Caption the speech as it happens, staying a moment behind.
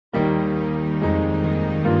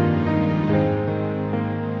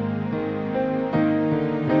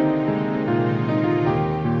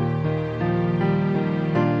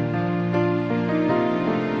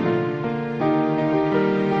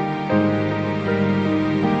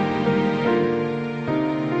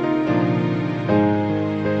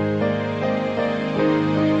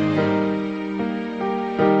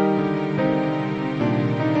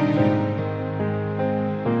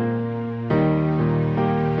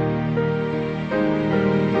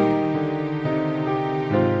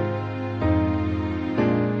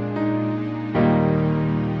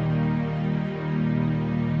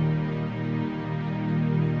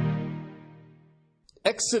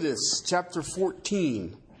Exodus chapter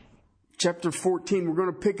 14. Chapter 14, we're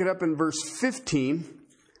going to pick it up in verse 15.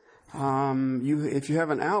 If you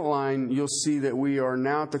have an outline, you'll see that we are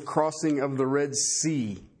now at the crossing of the Red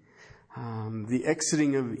Sea. The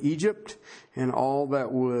exiting of Egypt and all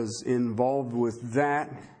that was involved with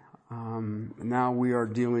that. Now we are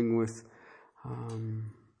dealing with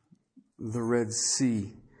the Red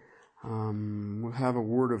Sea. We'll have a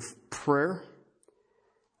word of prayer.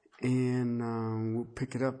 And we'll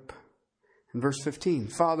pick it up in verse 15.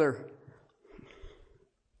 Father,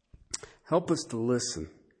 help us to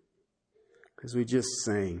listen, as we just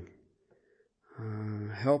sang.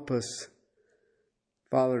 Help us,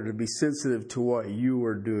 Father, to be sensitive to what you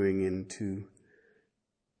are doing and to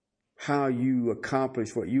how you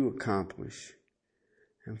accomplish what you accomplish.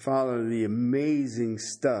 And Father, the amazing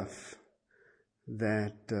stuff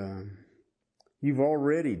that you've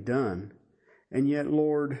already done. And yet,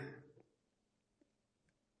 Lord,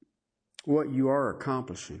 what you are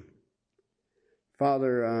accomplishing.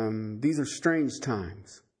 Father, these are strange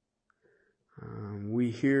times. We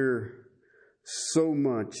hear so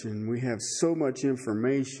much and we have so much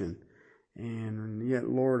information. And yet,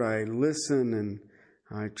 Lord, I listen and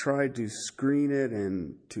I try to screen it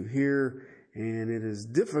and to hear. And it is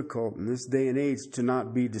difficult in this day and age to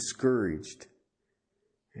not be discouraged.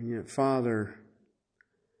 And yet, Father,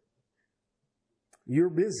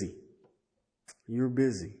 you're busy. You're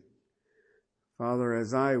busy. Father,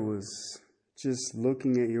 as I was just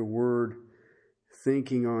looking at your word,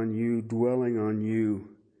 thinking on you, dwelling on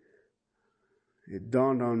you, it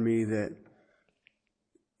dawned on me that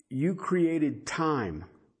you created time.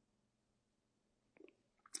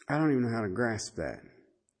 I don't even know how to grasp that.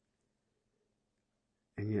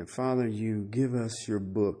 And yet, Father, you give us your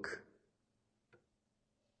book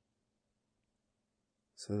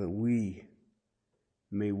so that we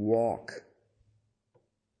may walk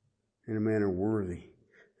in a manner worthy,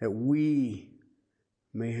 that we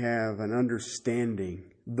may have an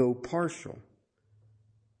understanding, though partial,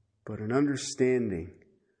 but an understanding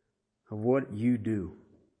of what you do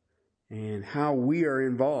and how we are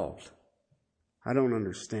involved. I don't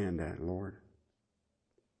understand that, Lord.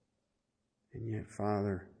 And yet,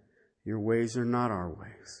 Father, your ways are not our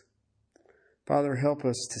ways. Father, help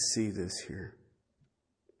us to see this here.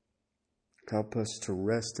 Help us to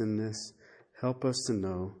rest in this. Help us to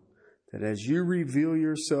know that as you reveal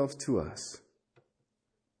yourself to us,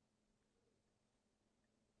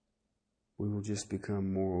 we will just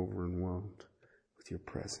become more overwhelmed with your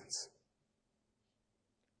presence.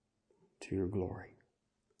 To your glory.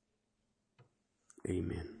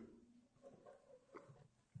 Amen.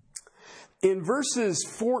 In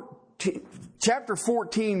chapter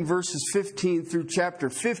 14, verses 15 through chapter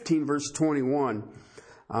 15, verse 21,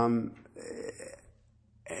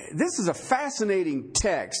 this is a fascinating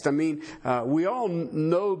text. I mean, we all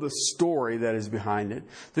know the story that is behind it.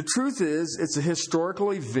 The truth is, it's a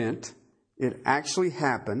historical event. It actually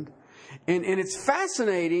happened. And it's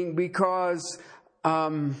fascinating because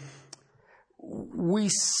we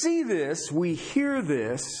see this, we hear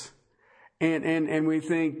this, and we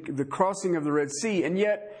think the crossing of the Red Sea. And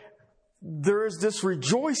yet, there is this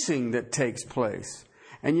rejoicing that takes place.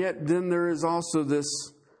 And yet, then there is also this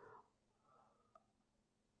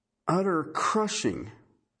utter crushing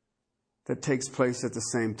that takes place at the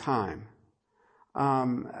same time.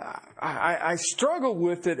 I struggle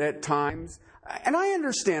with it at times, and I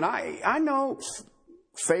understand. I know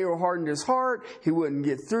Pharaoh hardened his heart. He wouldn't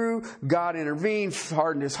get through. God intervened,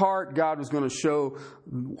 hardened his heart. God was going to show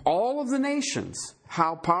all of the nations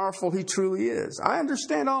how powerful he truly is. I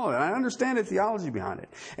understand all of it. I understand the theology behind it.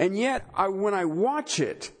 And yet, when I watch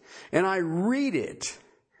it and I read it,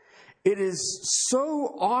 it is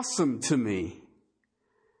so awesome to me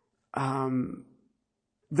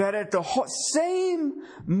that at the same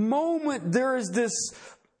moment there is this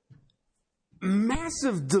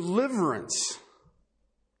massive deliverance.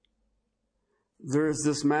 There is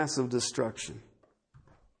this massive destruction.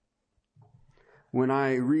 When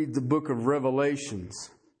I read the book of Revelations,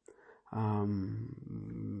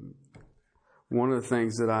 one of the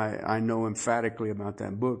things that I know emphatically about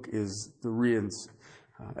that book is the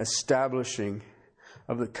establishing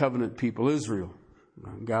of the covenant people Israel.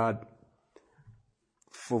 God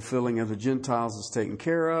fulfilling of the Gentiles is taken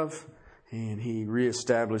care of, and he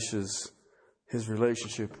reestablishes his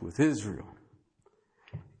relationship with Israel.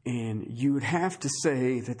 And you would have to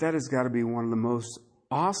say that has got to be one of the most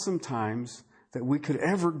awesome times that we could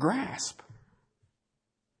ever grasp.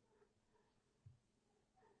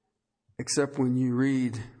 Except when you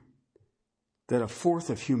read that a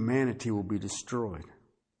fourth of humanity will be destroyed.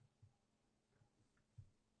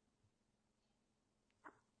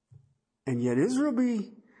 And yet Israel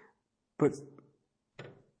but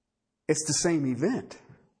it's the same event.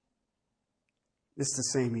 It's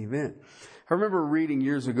the same event. I remember reading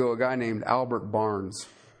years ago a guy named Albert Barnes,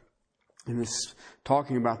 and this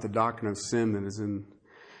talking about the doctrine of sin that is in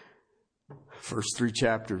the first 3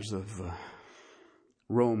 chapters of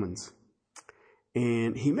Romans.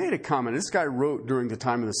 And he made a comment. This guy wrote during the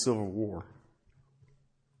time of the Civil War.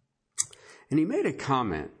 And he made a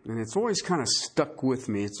comment, and it's always kind of stuck with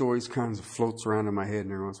me. It's always kind of floats around in my head,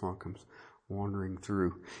 and every once in a while it comes wandering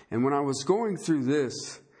through. And when I was going through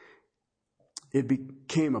this, it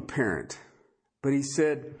became apparent. But he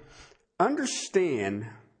said, understand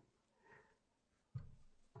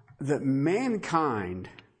that mankind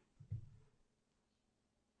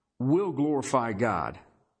will glorify God.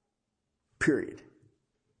 Period.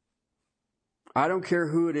 I don't care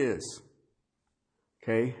who it is.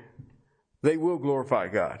 Okay? They will glorify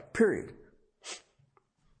God. Period.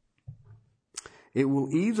 It will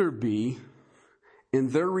either be in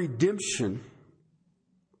their redemption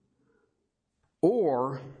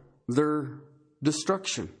or their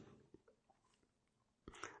destruction.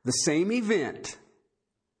 The same event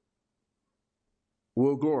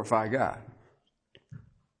will glorify God.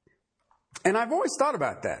 And I've always thought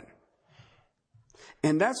about that.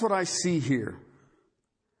 And that's what I see here.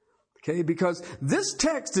 Okay, because this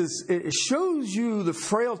text it shows you the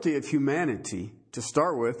frailty of humanity to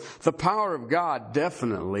start with, the power of God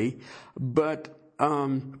definitely, but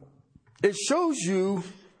it shows you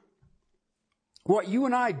what you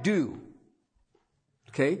and I do.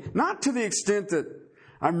 Okay, not to the extent that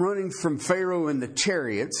I'm running from Pharaoh in the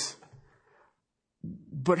chariots,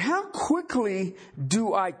 but how quickly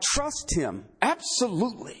do I trust him?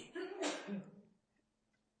 Absolutely.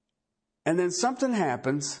 And then something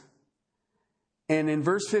happens. And in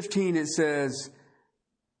verse 15 it says,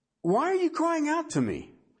 why are you crying out to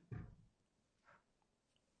me?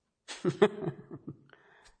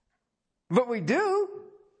 But we do.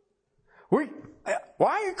 Why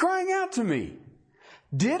are you crying out to me?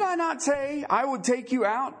 Did I not say I would take you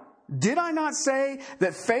out? Did I not say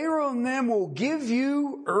that Pharaoh and them will give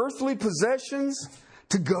you earthly possessions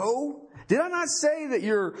to go? Did I not say that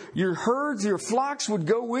your herds, your flocks would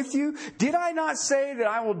go with you? Did I not say that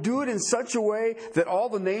I will do it in such a way that all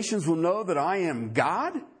the nations will know that I am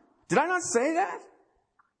God? Did I not say that?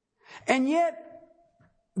 And yet,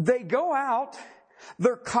 they go out,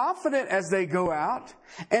 they're confident as they go out,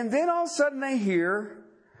 and then all of a sudden they hear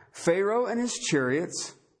Pharaoh and his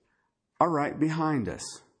chariots are right behind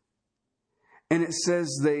us. And it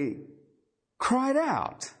says they cried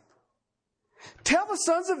out. Tell the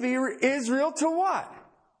sons of Israel to what?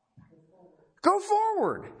 Go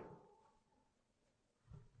forward.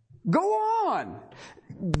 Go on.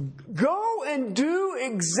 Go and do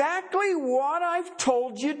exactly what I've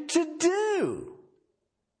told you to do.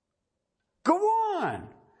 Go on.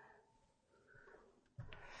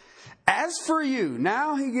 As for you,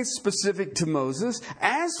 now he gets specific to Moses.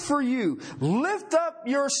 As for you, lift up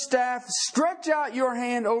your staff, stretch out your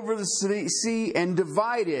hand over the sea and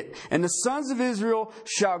divide it. And the sons of Israel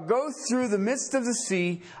shall go through the midst of the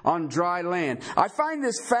sea on dry land. I find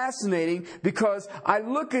this fascinating because I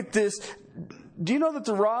look at this. Do you know that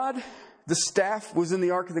the rod, the staff, was in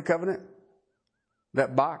the Ark of the Covenant?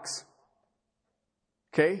 That box?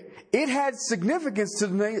 Okay, it had significance to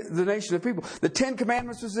the nation of people. The 10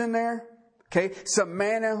 Commandments was in there. Okay, some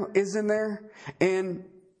manna is in there, and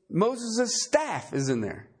Moses' staff is in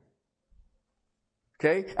there.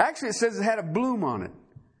 Okay, actually it says it had a bloom on it.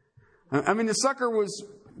 I mean, the sucker was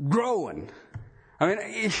growing. I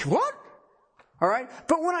mean, what? All right,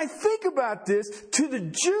 but when I think about this, to the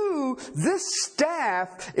Jew, this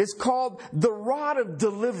staff is called the rod of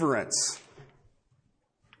deliverance.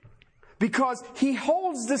 Because he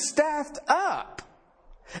holds the staff up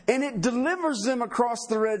and it delivers them across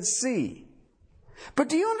the Red Sea. But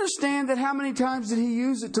do you understand that how many times did he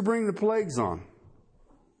use it to bring the plagues on?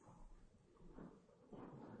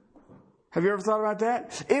 Have you ever thought about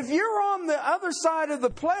that? If you're on the other side of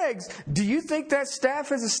the plagues, do you think that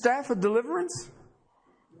staff is a staff of deliverance?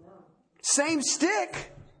 Same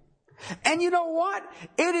stick. And you know what?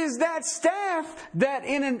 It is that staff that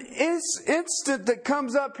in an instant that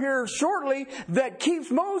comes up here shortly that keeps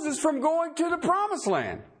Moses from going to the promised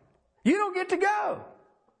land. You don't get to go.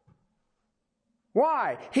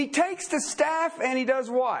 Why? He takes the staff and he does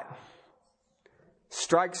what?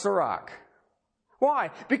 Strikes the rock. Why?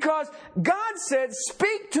 Because God said,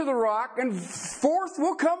 speak to the rock and forth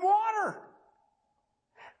will come water.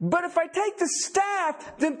 But if I take the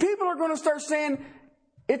staff, then people are going to start saying,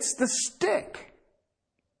 it's the stick.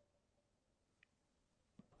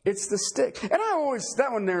 It's the stick. And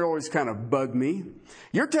that one there always kind of bugged me.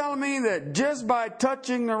 You're telling me that just by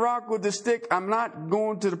touching the rock with the stick, I'm not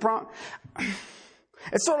going to the prom.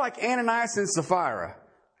 It's sort of like Ananias and Sapphira.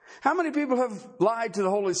 How many people have lied to the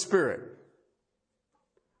Holy Spirit?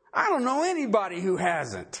 I don't know anybody who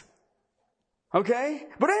hasn't. Okay?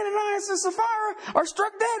 But Ananias and Sapphira are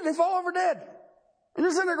struck dead. They fall over dead. And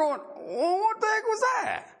you're sitting there going, well, what the heck was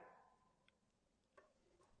that?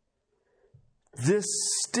 This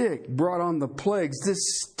stick brought on the plagues. This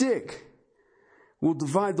stick will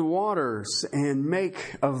divide the waters and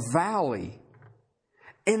make a valley.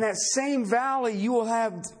 In that same valley, you will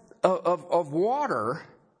have of water.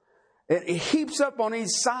 It heaps up on each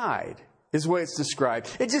side, is the way it's described.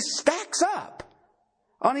 It just stacks up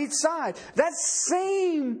on each side. That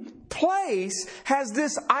same place has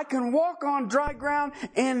this, I can walk on dry ground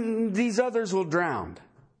and these others will drown.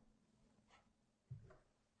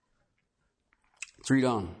 Let's read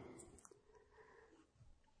on.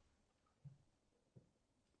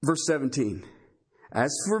 Verse 17.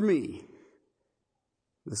 As for me,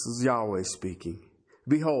 this is Yahweh speaking,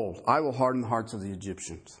 behold, I will harden the hearts of the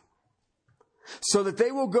Egyptians, so that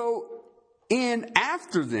they will go in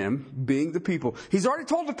after them, being the people. He's already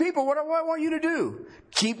told the people what I want you to do.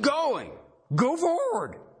 Keep going. Go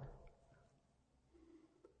forward.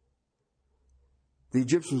 The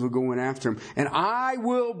Egyptians will go in after him. And I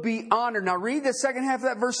will be honored. Now read the second half of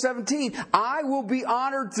that verse 17. I will be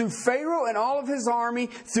honored through Pharaoh and all of his army,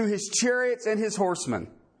 through his chariots and his horsemen.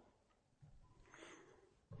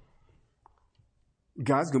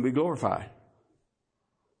 God's going to be glorified.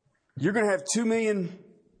 You're going to have 2 million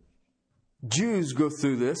Jews go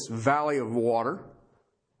through this valley of water.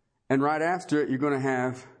 And right after it, you're going to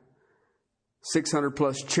have 600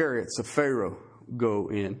 plus chariots of Pharaoh go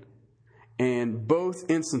in. And both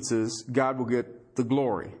instances, God will get the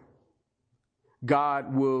glory.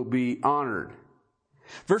 God will be honored.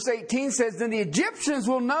 Verse 18 says, then the Egyptians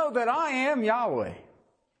will know that I am Yahweh.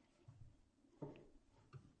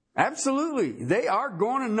 Absolutely. They are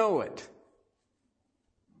going to know it.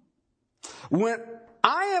 When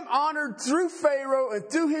I am honored through Pharaoh and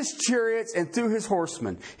through his chariots and through his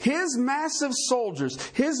horsemen, his massive soldiers,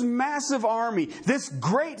 his massive army, this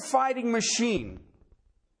great fighting machine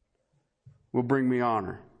will bring me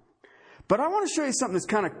honor. But I want to show you something that's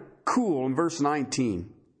kind of cool in verse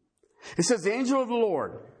 19. It says, the angel of the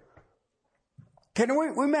Lord. Okay,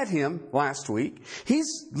 we met him last week.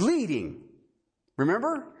 He's leading.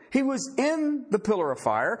 Remember? He was in the pillar of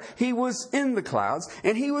fire. He was in the clouds.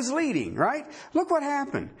 And he was leading, right? Look what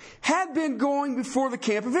happened. Had been going before the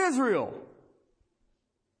camp of Israel.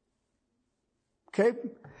 Okay?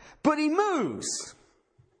 But he moves.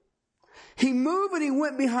 He moved and he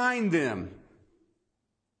went behind them.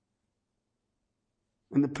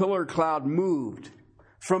 And the pillar of cloud moved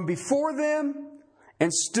from before them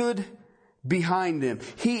and stood behind them.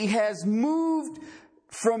 He has moved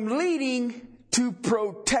from leading to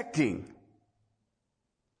protecting.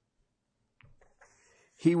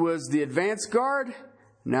 He was the advance guard.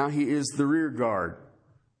 Now he is the rear guard.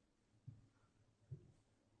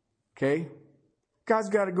 Okay? God's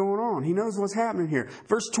got it going on. He knows what's happening here.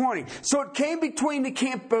 Verse 20. So it came between the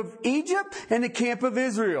camp of Egypt and the camp of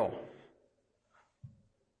Israel.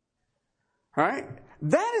 All right?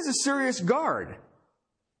 That is a serious guard.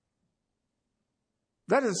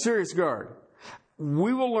 That is a serious guard.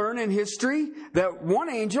 We will learn in history that one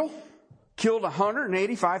angel killed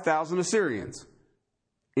 185,000 Assyrians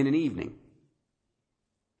in an evening.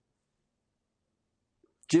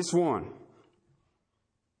 Just one.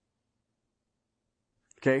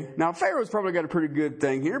 Okay, now Pharaoh's probably got a pretty good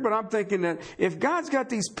thing here, but I'm thinking that if God's got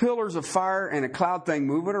these pillars of fire and a cloud thing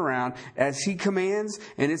moving around as he commands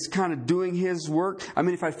and it's kind of doing his work. I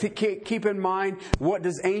mean, if I keep in mind, what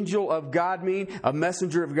does angel of God mean? A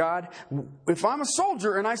messenger of God. If I'm a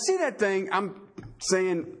soldier and I see that thing, I'm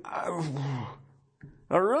saying, I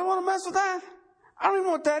really want to mess with that? I don't even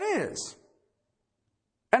know what that is.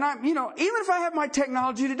 And even if I have my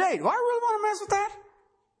technology today, do I really want to mess with that?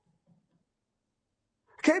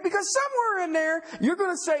 Okay, because somewhere in there, you're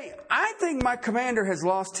going to say, I think my commander has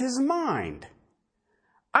lost his mind.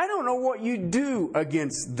 I don't know what you do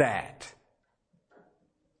against that.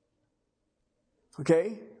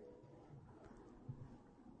 Okay?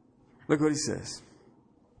 Look what he says.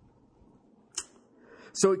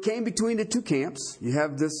 So it came between the two camps. You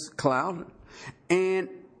have this cloud. And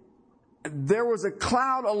there was a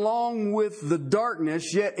cloud along with the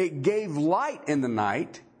darkness, yet it gave light in the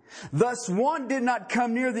night. Thus one did not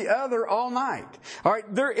come near the other all night. All right,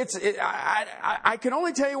 I can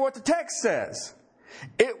only tell you what the text says.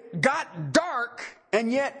 It got dark,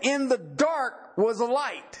 and yet in the dark was a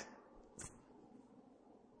light.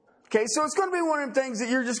 Okay, so it's going to be one of them things that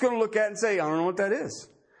you're just going to look at and say, I don't know what that is.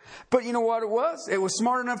 But you know what it was? It was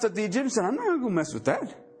smart enough that the Egyptians said, I'm not going to go mess with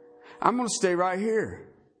that. I'm going to stay right here.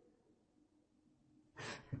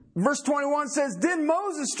 Verse 21 says, then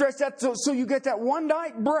Moses stretched out, so you get that one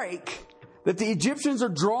night break that the Egyptians are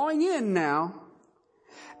drawing in now,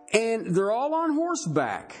 and they're all on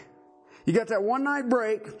horseback. You got that one night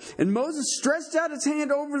break, and Moses stretched out his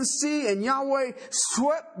hand over the sea, and Yahweh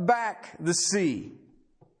swept back the sea.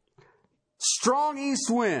 Strong east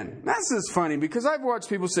wind. That's just funny because I've watched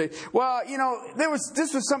people say, well, you know,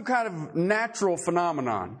 this was some kind of natural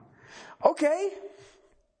phenomenon. Okay.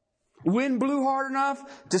 Wind blew hard enough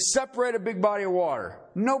to separate a big body of water.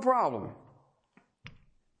 No problem.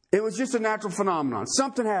 It was just a natural phenomenon.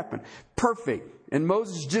 Something happened. Perfect. And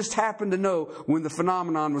Moses just happened to know when the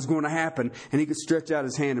phenomenon was going to happen, and he could stretch out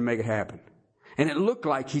his hand and make it happen. And it looked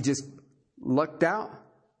like he just lucked out.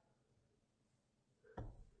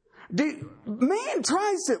 Man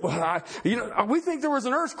tries to, we think there was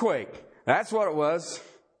an earthquake. That's what it was.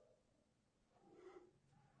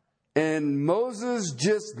 And Moses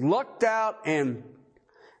just lucked out and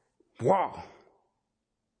wow.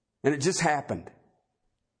 And it just happened.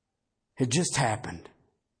 It just happened.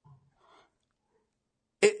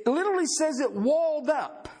 It literally says it walled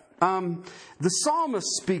up. The psalmist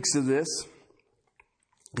speaks of this.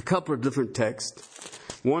 A couple of different texts.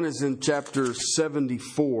 One is in chapter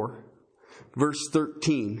 74, verse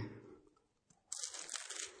 13.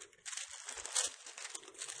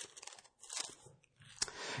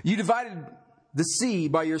 You divided the sea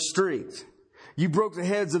by your strength. You broke the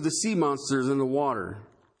heads of the sea monsters in the water.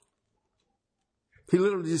 He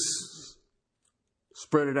literally just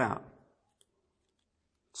spread it out.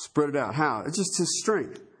 Spread it out. How? It's just his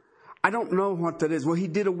strength. I don't know what that is. Well, he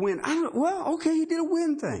did a wind. He did a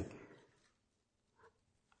wind thing.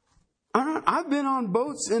 I've been on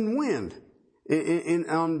boats in wind,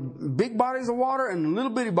 on big bodies of water and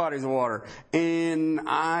little bitty bodies of water. And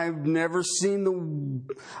I've never seen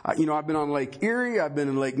I've been on Lake Erie, I've been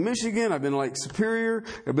in Lake Michigan, I've been in Lake Superior,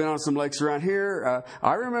 I've been on some lakes around here.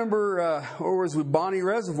 I remember, was with Bonnie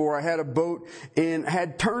Reservoir, I had a boat and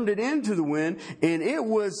had turned it into the wind, and it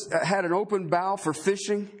had an open bow for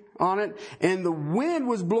fishing on it, and the wind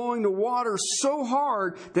was blowing the water so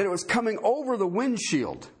hard that it was coming over the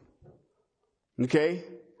windshield. Okay?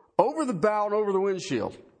 Over the bow and over the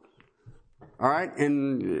windshield. All right?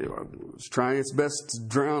 And it was trying its best to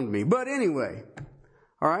drown me. But anyway,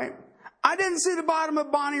 all right? I didn't see the bottom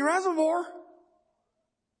of Bonnie Reservoir.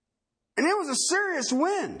 And it was a serious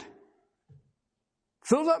wind.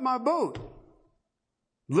 Filled up my boat.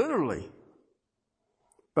 Literally.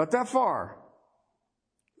 About that far.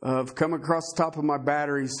 Of coming across the top of my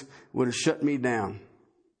batteries would have shut me down.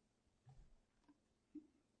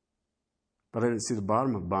 But I didn't see the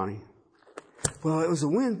bottom of Bonnie. Well, it was a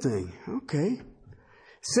wind thing. Okay.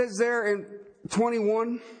 It says there in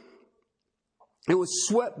 21, it was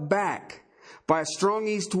swept back by a strong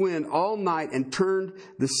east wind all night and turned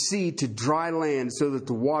the sea to dry land so that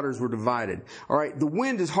the waters were divided. All right. The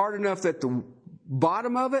wind is hard enough that the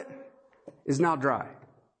bottom of it is now dry.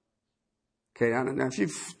 Okay. Now, if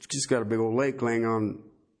you've just got a big old lake laying on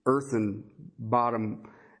earth and bottom,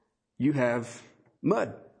 you have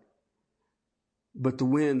mud. But the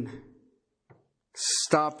wind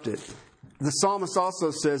stopped it. The psalmist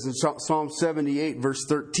also says in Psalm 78, verse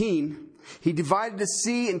 13, he divided the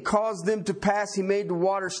sea and caused them to pass. He made the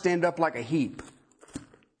water stand up like a heap.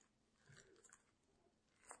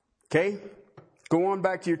 Okay? Go on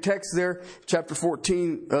back to your text there, chapter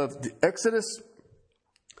 14 of the Exodus.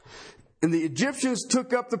 And the Egyptians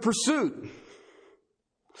took up the pursuit.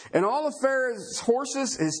 And all of Pharaoh's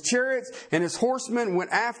horses, his chariots, and his horsemen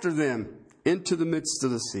went after them into the midst of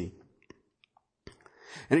the sea.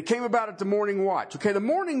 And it came about at the morning watch. Okay, the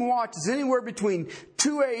morning watch is anywhere between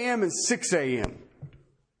 2 a.m. and 6 a.m.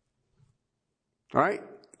 All right?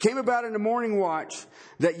 It came about in the morning watch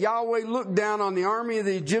that Yahweh looked down on the army of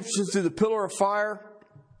the Egyptians through the pillar of fire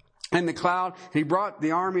and the cloud. And he brought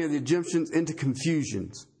the army of the Egyptians into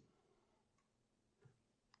confusions.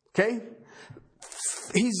 Okay?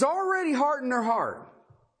 He's already hardened their heart.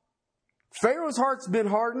 Pharaoh's heart's been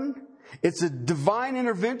hardened. It's a divine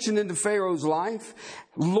intervention into Pharaoh's life.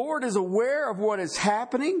 Lord is aware of what is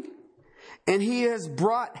happening, and he has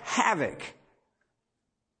brought havoc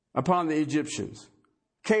upon the Egyptians.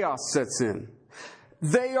 Chaos sets in.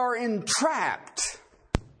 They are entrapped.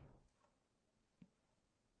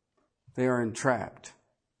 They are entrapped.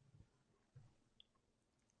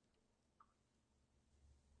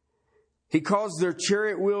 He caused their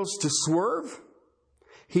chariot wheels to swerve.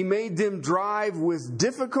 He made them drive with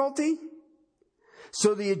difficulty.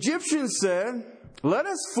 So the Egyptians said, "Let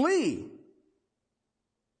us flee.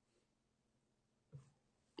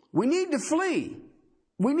 We need to flee.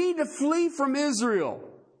 We need to flee from Israel.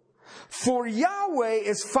 For Yahweh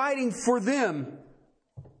is fighting for them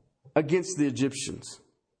against the Egyptians."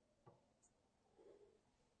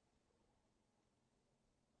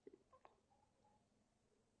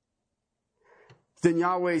 Then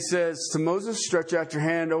Yahweh says to Moses, "Stretch out your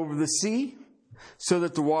hand over the sea, so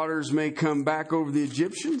that the waters may come back over the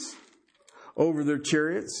Egyptians, over their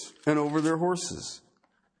chariots, and over their horses."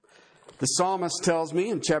 The psalmist tells me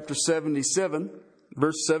in chapter 77,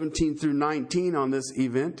 verse 17 through 19 on this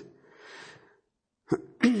event,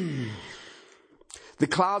 "The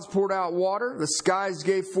clouds poured out water, the skies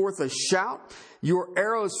gave forth a shout, your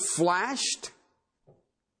arrows flashed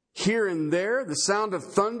here and there, the sound of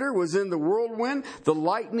thunder was in the whirlwind, the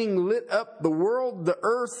lightning lit up the world, the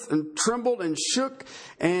earth and trembled and shook,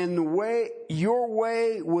 and your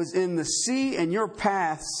way was in the sea, and your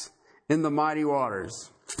paths in the mighty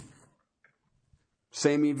waters."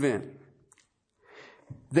 Same event.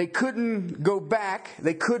 They couldn't go back.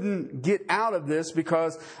 They couldn't get out of this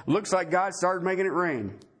because it looks like God started making it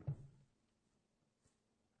rain.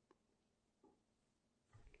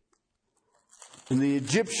 And the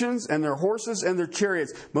Egyptians and their horses and their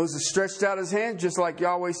chariots. Moses stretched out his hand, just like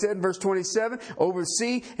Yahweh said in verse 27, over the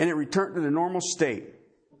sea, and it returned to the normal state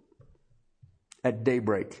at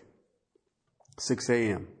daybreak, 6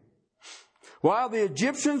 a.m. While the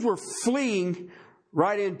Egyptians were fleeing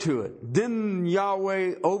right into it, then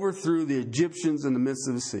Yahweh overthrew the Egyptians in the midst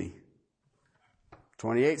of the sea.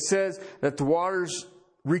 28 says that the waters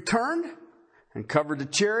returned and covered the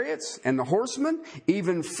chariots and the horsemen,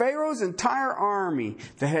 even Pharaoh's entire army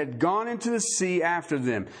that had gone into the sea after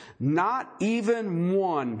them. Not even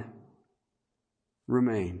one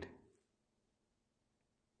remained.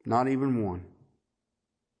 Not even one.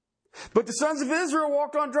 But the sons of Israel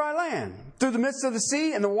walked on dry land through the midst of the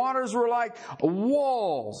sea, and the waters were like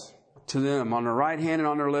walls to them on their right hand and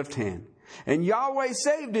on their left hand. And Yahweh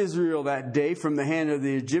saved Israel that day from the hand of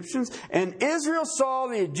the Egyptians, and Israel saw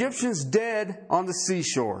the Egyptians dead on the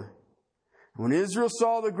seashore. When Israel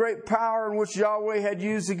saw the great power in which Yahweh had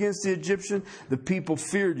used against the Egyptian, the people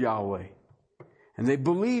feared Yahweh, and they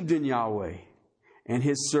believed in Yahweh and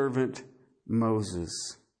his servant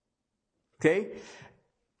Moses. Okay?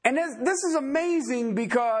 And this is amazing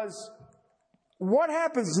because what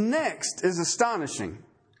happens next is astonishing.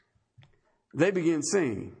 They begin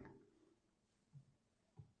singing.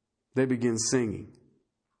 They begin singing.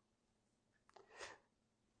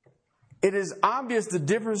 It is obvious the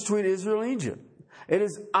difference between Israel and Egypt. It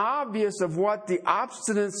is obvious of what the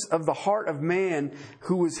obstinance of the heart of man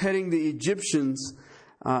who was heading the Egyptians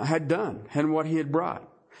had done and what he had brought.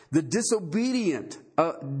 The disobedience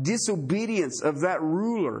of that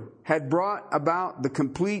ruler had brought about the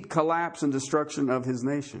complete collapse and destruction of his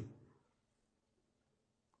nation.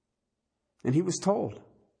 And he was told.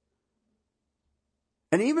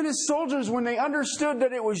 And even his soldiers, when they understood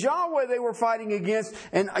that it was Yahweh they were fighting against,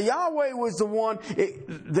 and Yahweh was the one,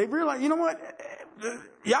 they realized, you know what?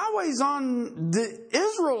 Yahweh's on the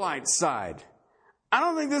Israelite side. I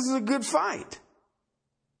don't think this is a good fight.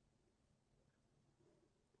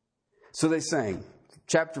 So they sang.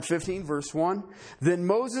 Chapter 15, verse 1. Then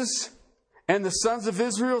Moses and the sons of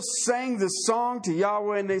Israel sang the song to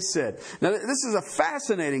Yahweh, and they said. Now, this is a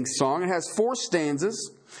fascinating song. It has 4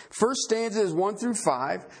 stanzas. First stanza is 1 through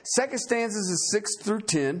 5. Second stanza is 6 through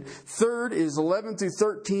 10. Third is 11 through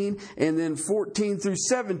 13. And then 14 through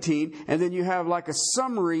 17. And then you have like a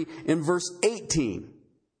summary in verse 18.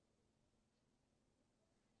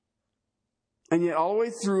 And yet all the way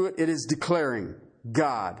through it, it is declaring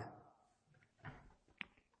God.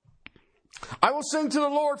 I will sing to the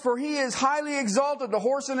Lord, for he is highly exalted. The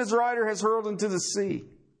horse and his rider has hurled into the sea.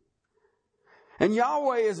 And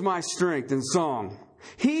Yahweh is my strength and song.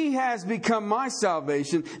 He has become my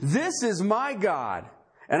salvation. This is my God,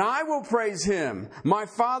 and I will praise him, my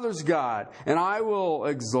father's God, and I will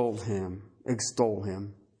extol him.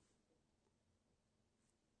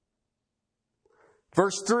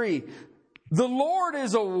 Verse 3, the Lord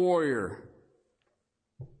is a warrior.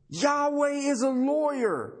 Yahweh is a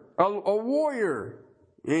lawyer. A warrior.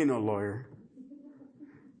 He ain't no lawyer.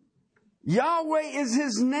 Yahweh is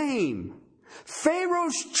his name.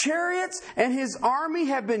 Pharaoh's chariots and his army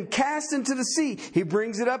have been cast into the sea. He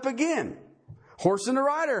brings it up again. Horse and the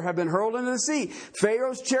rider have been hurled into the sea.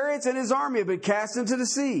 Pharaoh's chariots and his army have been cast into the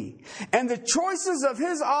sea. And the choices of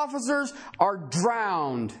his officers are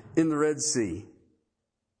drowned in the Red Sea.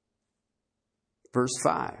 Verse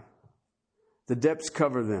 5. The depths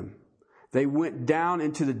cover them. They went down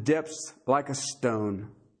into the depths like a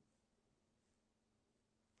stone.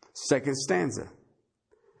 Second stanza.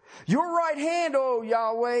 Your right hand, O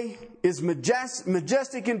Yahweh, is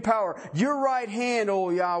majestic in power. Your right hand, O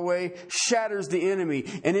Yahweh, shatters the enemy.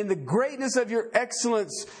 And in the greatness of your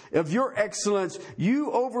excellence,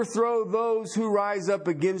 you overthrow those who rise up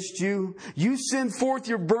against you. You send forth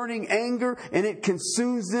your burning anger, and it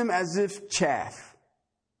consumes them as if chaff.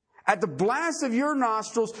 At the blast of your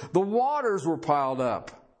nostrils, the waters were piled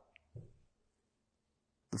up.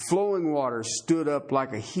 The flowing waters stood up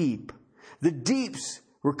like a heap. The deeps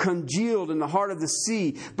were congealed in the heart of the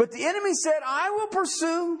sea. But the enemy said, I will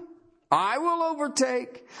pursue. I will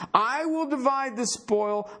overtake. I will divide the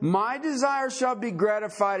spoil. My desire shall be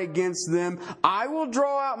gratified against them. I will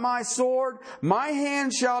draw out my sword. My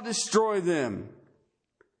hand shall destroy them.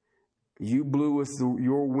 You blew with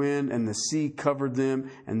your wind, and the sea covered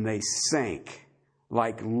them, and they sank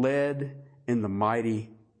like lead in the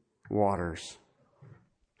mighty waters.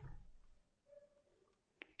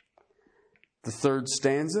 The third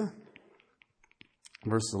stanza,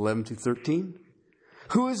 verses 11 to 13.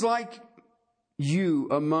 Who is like you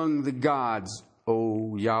among the gods,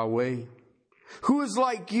 O Yahweh? Who is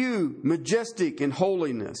like you, majestic in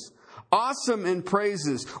holiness, awesome in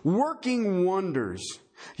praises, working wonders?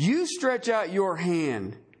 You stretch out your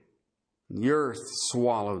hand, the earth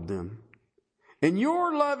swallowed them. In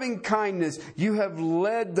your loving kindness, you have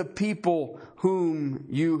led the people whom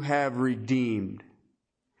you have redeemed.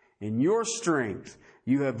 In your strength,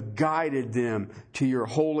 you have guided them to your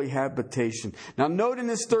holy habitation. Now note in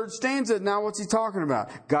this third stanza, now what's he talking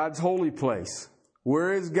about? God's holy place.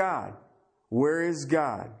 Where is God? Where is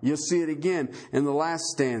God? You'll see it again in the last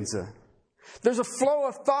stanza. There's a flow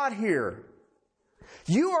of thought here.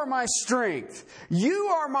 You are my strength. You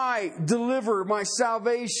are my deliverer, my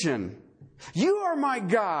salvation. You are my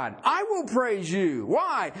God. I will praise you.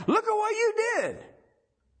 Why? Look at what you did.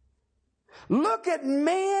 Look at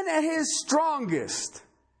man at his strongest.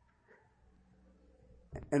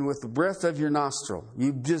 And with the breath of your nostril,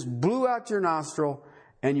 you just blew out your nostril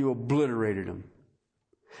and you obliterated him.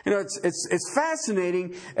 You know, it's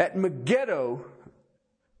fascinating. At Megiddo,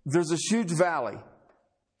 there's a huge valley.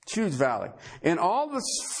 Huge valley. And all the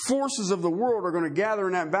forces of the world are going to gather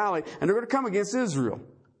in that valley, and they're going to come against Israel.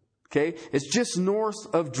 Okay? It's just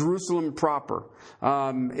north of Jerusalem proper.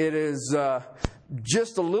 It is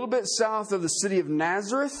just a little bit south of the city of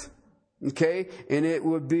Nazareth. Okay? And it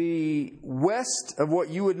would be west of what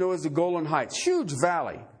you would know as the Golan Heights. Huge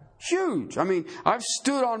valley. Huge. I mean, I've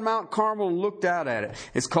stood on Mount Carmel and looked out at it.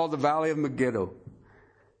 It's called the Valley of Megiddo.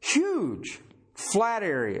 Huge. Flat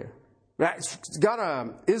area. It's got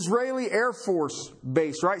an Israeli Air Force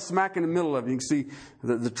base right smack in the middle of it. You can see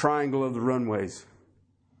the triangle of the runways.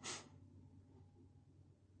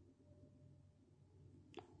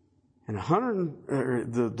 And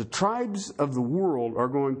the tribes of the world are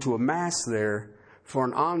going to amass there for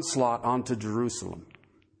an onslaught onto Jerusalem.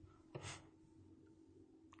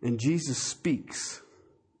 And Jesus speaks.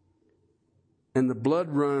 And the blood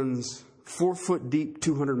runs 4 foot deep,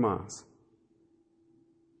 200 miles.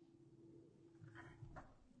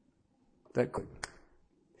 That quick.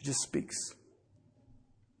 He just speaks.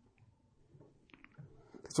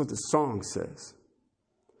 That's what the song says.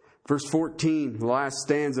 Verse 14, the last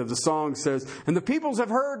stanza of the song says, and the peoples have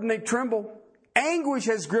heard and they tremble. Anguish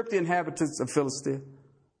has gripped the inhabitants of Philistia.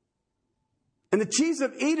 And the chiefs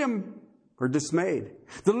of Edom are dismayed.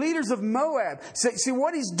 The leaders of Moab. See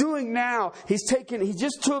what he's doing now, he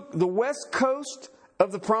just took the west coast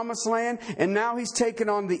of the promised land, and now he's taken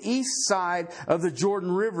on the east side of the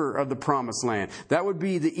Jordan River of the promised land. That would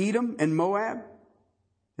be the Edom and Moab.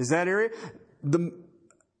 Is that area? The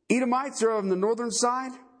Edomites are on the northern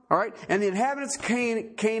side. All right. And the inhabitants of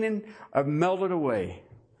Canaan are melted away.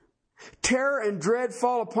 Terror and dread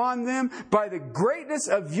fall upon them by the greatness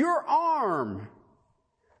of your arm.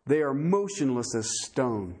 They are motionless as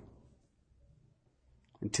stone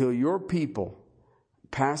until your people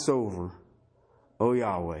pass over, O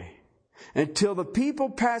Yahweh. Until the people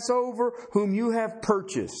pass over whom you have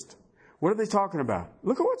purchased. What are they talking about?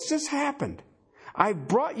 Look at what's just happened. I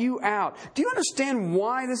brought you out. Do you understand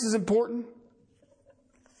why this is important?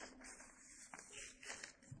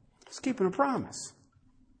 It's keeping a promise.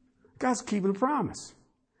 God's keeping a promise.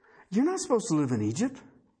 You're not supposed to live in Egypt.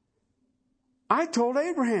 I told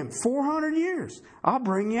Abraham, 400 years, I'll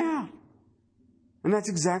bring you out. And that's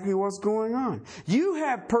exactly what's going on. You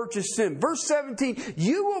have purchased them. Verse 17,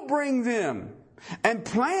 you will bring them and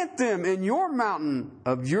plant them in your mountain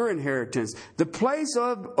of your inheritance, the place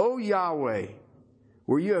of, O Yahweh,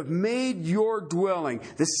 where you have made your dwelling,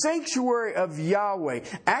 the sanctuary of Yahweh.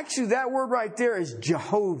 Actually, that word right there is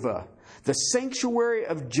Jehovah. The sanctuary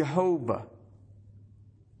of Jehovah,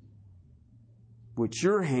 which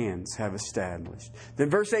your hands have established. Then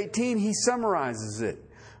verse 18, he summarizes it.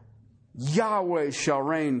 Yahweh shall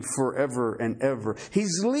reign forever and ever.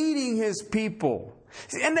 He's leading His people.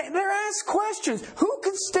 And they're asked questions. Who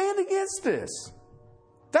can stand against this?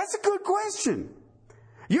 That's a good question.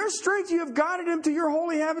 Your strength, you have guided him to your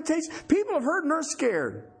holy habitation. People have heard and they're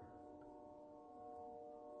scared.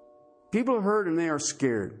 People have heard and they are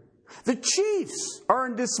scared. The chiefs are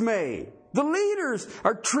in dismay. The leaders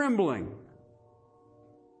are trembling.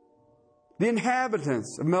 The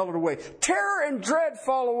inhabitants have melted away. Terror and dread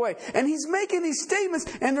fall away. And he's making these statements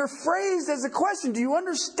and they're phrased as a question. Do you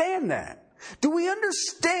understand that? Do we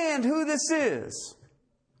understand who this is?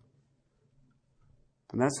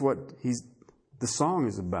 And that's what the song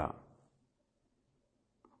is about.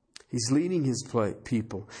 He's leading His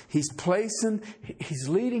people. He's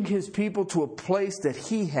leading His people to a place that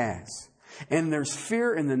He has. And there's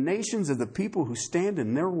fear in the nations of the people who stand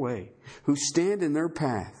in their way, who stand in their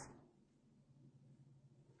path.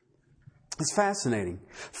 It's fascinating.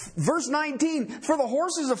 Verse 19, for the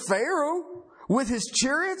horses of Pharaoh with his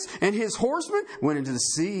chariots and his horsemen went into the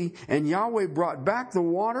sea, and Yahweh brought back the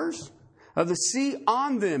waters of the sea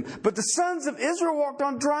on them. But the sons of Israel walked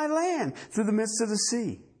on dry land through the midst of the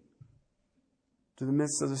sea. To the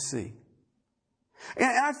midst of the sea.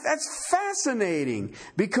 And that's fascinating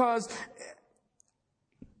because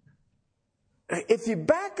if you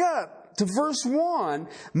back up to verse 1,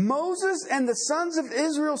 Moses and the sons of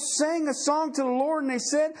Israel sang a song to the Lord and they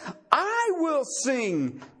said, I will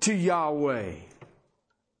sing to Yahweh.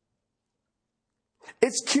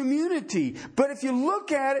 It's community. But if you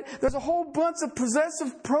look at it, there's a whole bunch of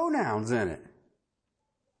possessive pronouns in it.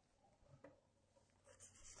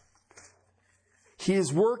 He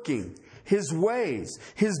is working. His ways,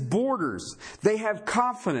 His borders, they have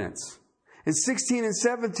confidence. In 16 and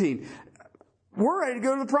 17, we're ready to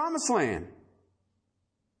go to the promised land.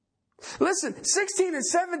 Listen, 16 and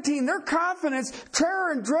 17, their confidence,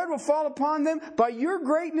 terror and dread will fall upon them by your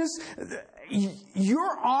greatness.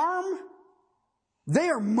 Your arm, they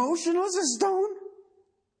are motionless as stone.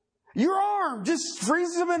 Your arm just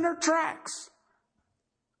freezes them in their tracks.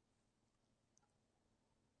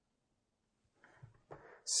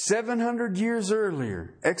 700 years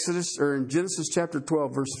earlier, in Genesis chapter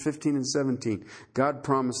 12, verse 15 and 17, God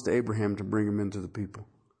promised to Abraham to bring him into the people.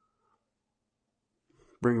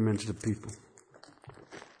 Bring him into the people.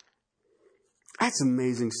 That's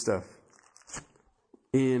amazing stuff.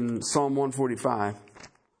 In Psalm 145,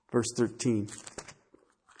 verse 13.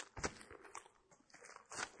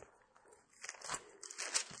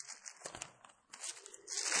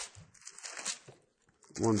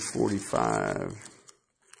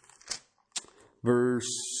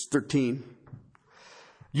 Verse 13.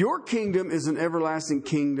 Your kingdom is an everlasting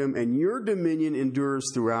kingdom, and your dominion endures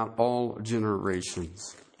throughout all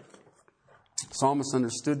generations. Psalmist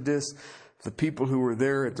understood this. The people who were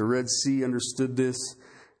there at the Red Sea understood this.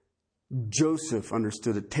 Joseph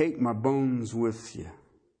understood it. Take my bones with you.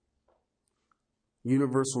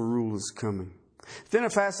 Universal rule is coming. Then a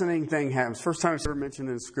fascinating thing happens. First time it's ever mentioned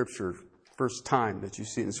in Scripture. First time that you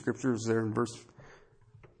see it in Scripture is there in verse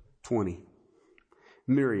 20.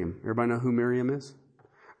 Miriam. Everybody know who Miriam is?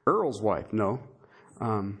 Earl's wife. No.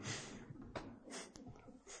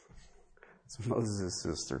 It's Moses'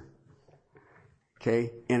 sister.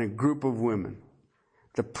 Okay? And a group of women.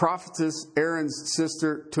 The prophetess, Aaron's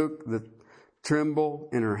sister, took the timbrel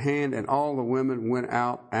in her hand, and all the women went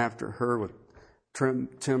out after her with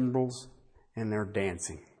timbrels, and they're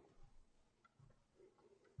dancing.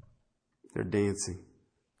 They're dancing.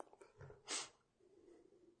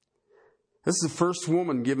 This is the first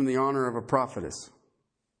woman given the honor of a prophetess.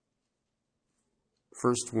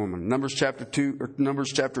 First woman. Numbers chapter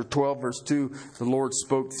 12, verse 2, the Lord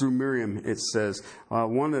spoke through Miriam, it says.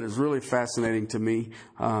 One that is really fascinating to me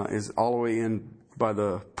is all the way in by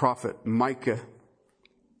the prophet Micah.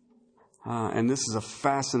 And this is a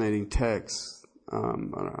fascinating text.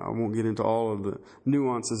 I won't get into all of the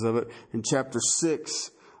nuances of it. In chapter 6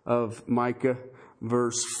 of Micah,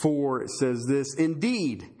 verse 4, it says this,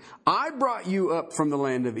 Indeed, I brought you up from the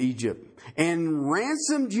land of Egypt and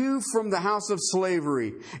ransomed you from the house of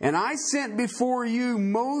slavery. And I sent before you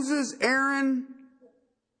Moses, Aaron,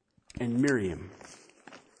 and Miriam.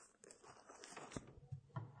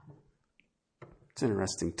 It's an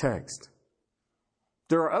interesting text.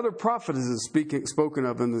 There are other prophetesses spoken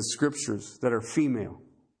of in the Scriptures that are female.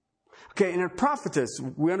 Okay, and a prophetess,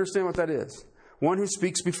 we understand what that is. One who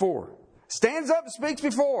speaks before. Stands up and speaks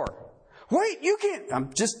before. Wait, you can't.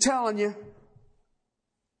 I'm just telling you.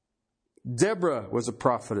 Deborah was a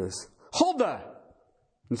prophetess. Huldah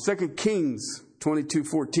in 2 Kings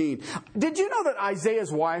 22:14. Did you know that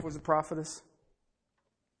Isaiah's wife was a prophetess?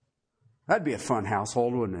 That'd be a fun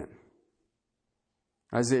household, wouldn't it?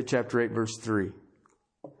 Isaiah chapter 8, verse 3.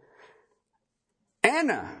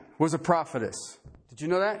 Anna was a prophetess. Did you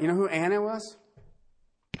know that? You know who Anna was?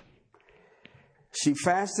 She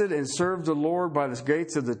fasted and served the Lord by the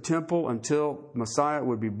gates of the temple until Messiah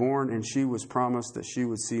would be born, and she was promised that she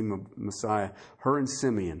would see Messiah. Her and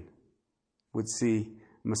Simeon would see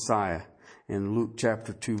Messiah in Luke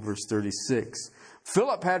chapter 2, verse 36.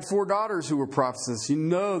 Philip had 4 daughters who were prophetesses. You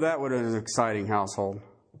know that would have been an exciting household.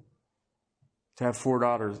 To have 4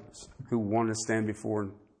 daughters who wanted to stand before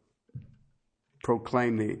and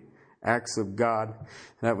proclaim the acts of God.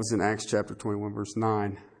 That was in Acts chapter 21, verse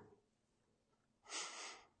 9.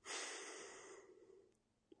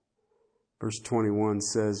 Verse 21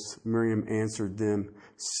 says, Miriam answered them,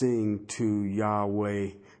 sing to Yahweh,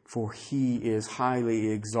 for he is highly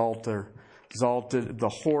exalted. The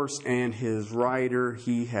horse and his rider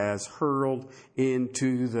he has hurled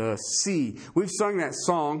into the sea. We've sung that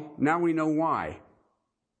song. Now we know why.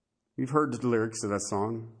 You've heard the lyrics of that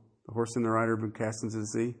song. The horse and the rider have been cast into the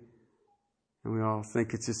sea. And we all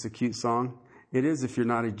think it's just a cute song. It is if you're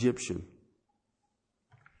not Egyptian.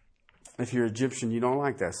 If you're Egyptian, you don't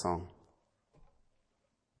like that song.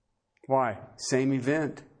 Why? Same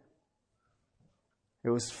event. It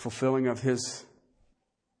was fulfilling of his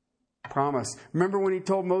promise. Remember when he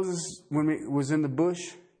told Moses when he was in the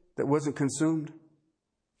bush that wasn't consumed?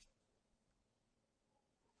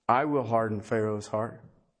 I will harden Pharaoh's heart,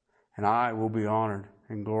 and I will be honored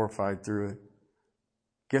and glorified through it.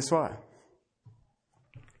 Guess what?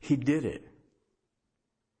 He did it.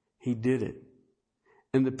 He did it.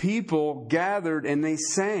 And the people gathered and they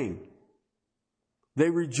sang. They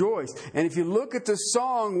rejoiced. And if you look at the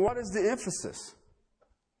song, what is the emphasis?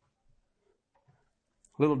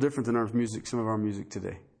 A little different than our music, some of our music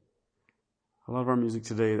today. A lot of our music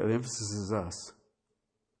today, the emphasis is us.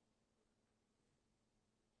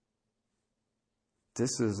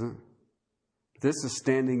 This isn't. This is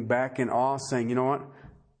standing back in awe, saying, you know what?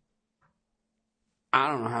 I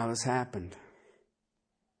don't know how this happened.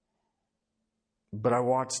 But I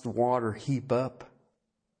watched the water heap up.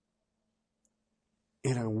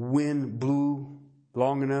 And a wind blew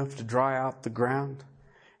long enough to dry out the ground.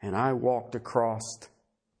 And I walked across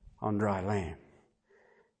on dry land.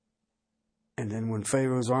 And then when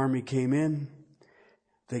Pharaoh's army came in,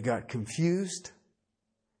 they got confused.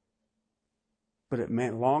 But it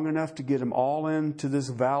meant long enough to get them all into this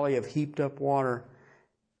valley of heaped up water.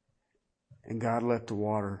 And God let the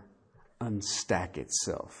water unstack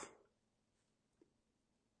itself.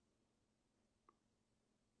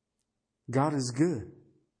 God is good.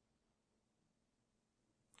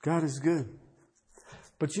 God is good.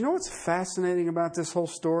 But you know what's fascinating about this whole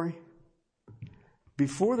story?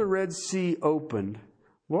 Before the Red Sea opened,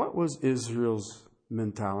 what was Israel's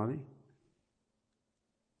mentality?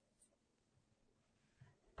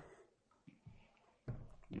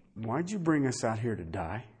 Why'd you bring us out here to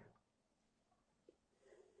die?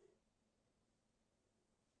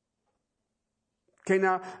 Okay,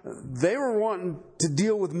 now, they were wanting to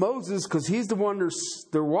deal with Moses because he's the one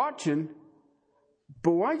they're watching.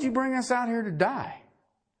 But why'd you bring us out here to die?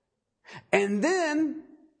 And then,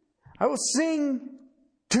 I will sing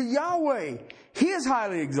to Yahweh. He is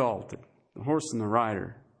highly exalted. The horse and the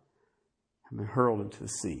rider have been hurled into the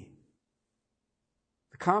sea.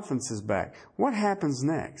 The confidence is back. What happens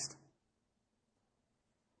next?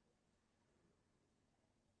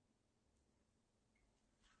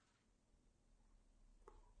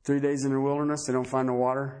 Three days in the wilderness, they don't find no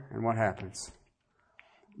water. And what happens?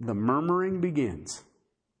 The murmuring begins.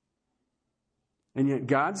 And yet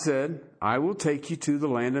God said, I will take you to the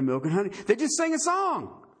land of milk and honey. They just sang a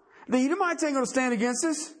song. The Edomites ain't going to stand against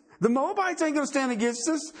us. The Moabites ain't going to stand against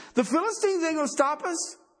us. The Philistines ain't going to stop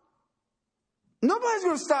us. Nobody's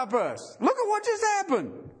going to stop us. Look at what just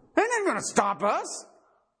happened. They ain't going to stop us.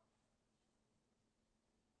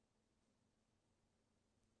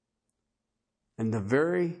 And the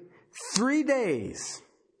very 3 days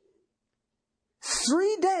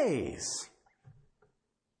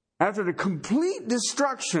after the complete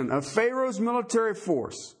destruction of Pharaoh's military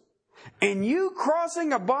force, and you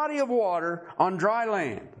crossing a body of water on dry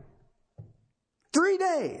land, 3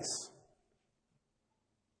 days,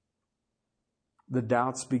 the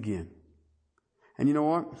doubts begin. And you know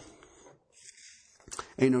what?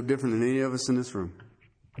 Ain't no different than any of us in this room.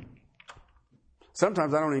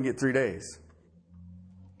 Sometimes I don't even get 3 days.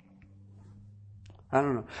 I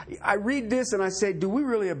don't know. I read this and I say, do we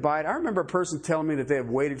really abide? I remember a person telling me that they have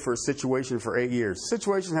waited for a situation for 8 years. The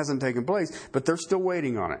situation hasn't taken place, but they're still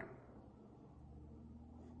waiting on it.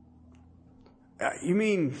 You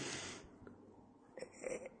mean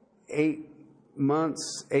 8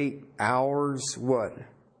 months, 8 hours, what?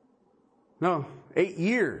 No, 8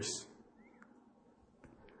 years.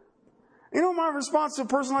 You know what my response to a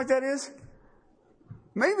person like that is?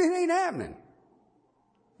 Maybe it ain't happening.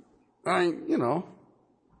 I'm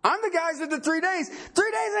the guy who did the 3 days.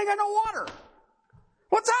 3 days ain't got no water.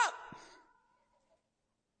 What's up?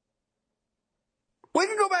 We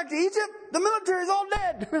can go back to Egypt. The military's all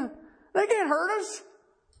dead. They can't hurt us.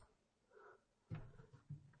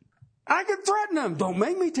 I could threaten them. Don't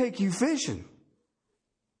make me take you fishing.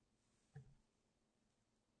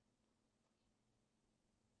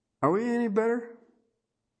 Are we any better?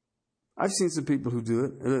 I've seen some people who do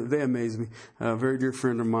it. They amaze me. A very dear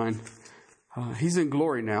friend of mine. He's in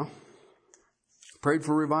glory now. Prayed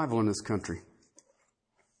for revival in this country.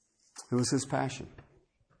 It was his passion.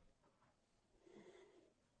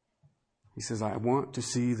 He says, I want to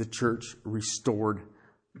see the church restored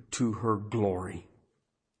to her glory.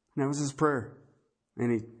 And that was his prayer.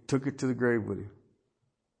 And he took it to the grave with him.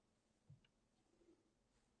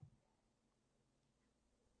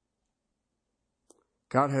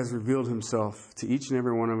 God has revealed himself to each and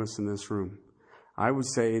every one of us in this room. I would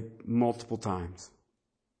say multiple times.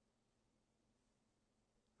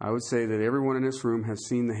 I would say that everyone in this room has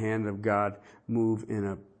seen the hand of God move in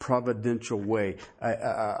a providential way.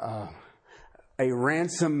 A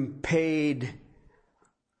ransom paid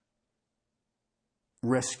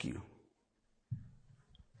rescue.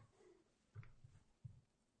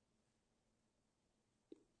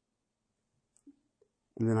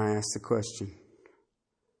 And then I ask the question.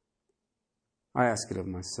 I ask it of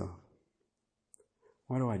myself.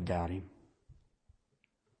 Why do I doubt him?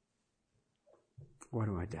 Why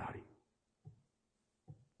do I doubt him?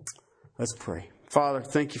 Let's pray. Father,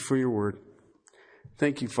 thank you for your word.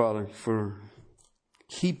 Thank you, Father, for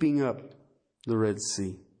heaping up the Red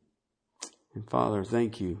Sea. And Father,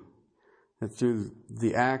 thank you that through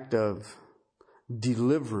the act of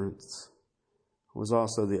deliverance was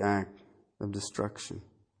also the act of destruction.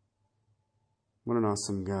 What an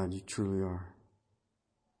awesome God you truly are.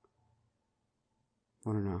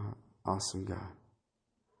 What an awesome God.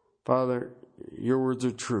 Father, your words are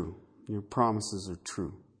true. Your promises are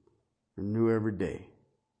true. They're new every day.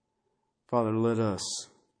 Father, let us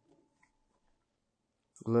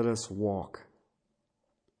walk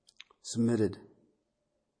submitted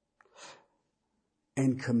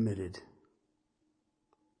and committed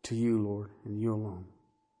to you, Lord, and you alone,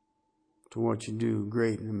 to what you do,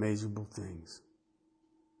 great and amazing things.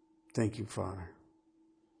 Thank you, Father.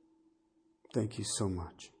 Thank you so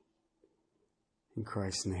much. In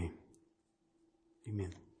Christ's name,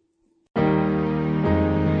 amen.